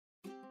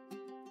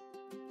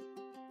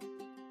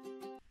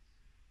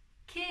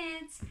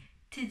Kids,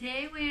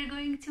 today we're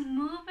going to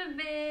move a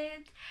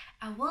bit.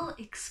 I will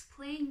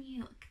explain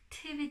you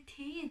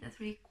activity that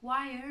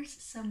requires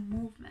some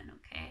movement,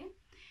 okay?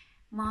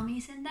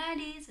 Mommies and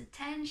daddies,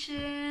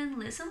 attention,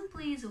 listen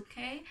please,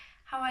 okay?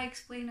 How I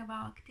explain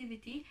about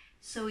activity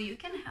so you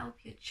can help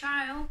your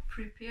child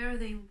prepare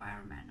the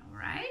environment, all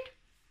right?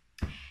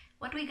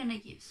 What we're gonna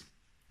use?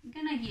 We're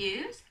gonna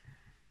use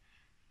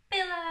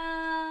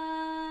pillows.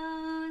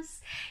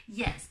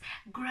 Yes,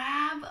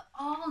 grab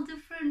all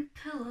different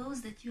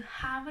pillows that you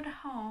have at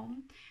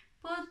home,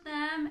 put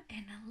them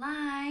in a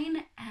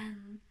line,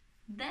 and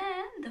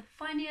then the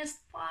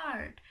funniest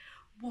part,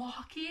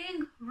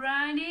 walking,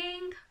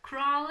 running,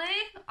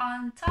 crawling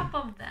on top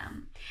of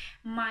them.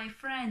 My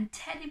friend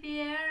Teddy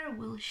Bear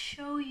will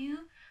show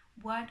you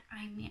what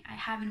I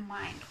have in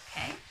mind,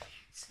 okay?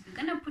 So we're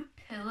gonna put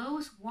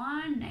pillows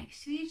one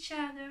next to each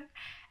other,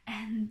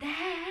 and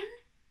then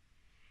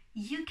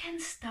you can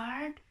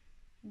start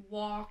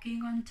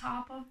walking on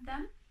top of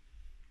them,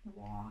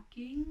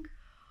 walking,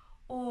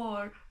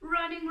 or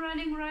running,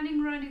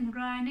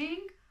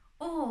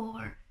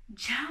 or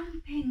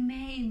jumping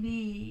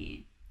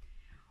maybe,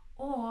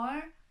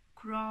 or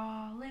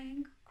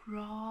crawling.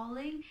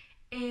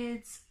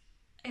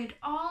 It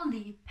all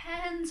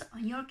depends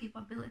on your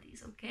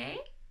capabilities, okay?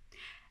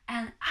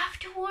 And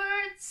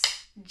afterwards,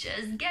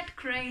 just get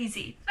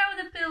crazy. Throw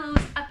the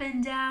pillows up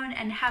and down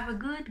and have a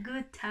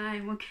good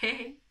time,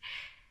 okay?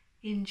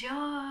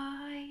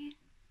 Enjoy!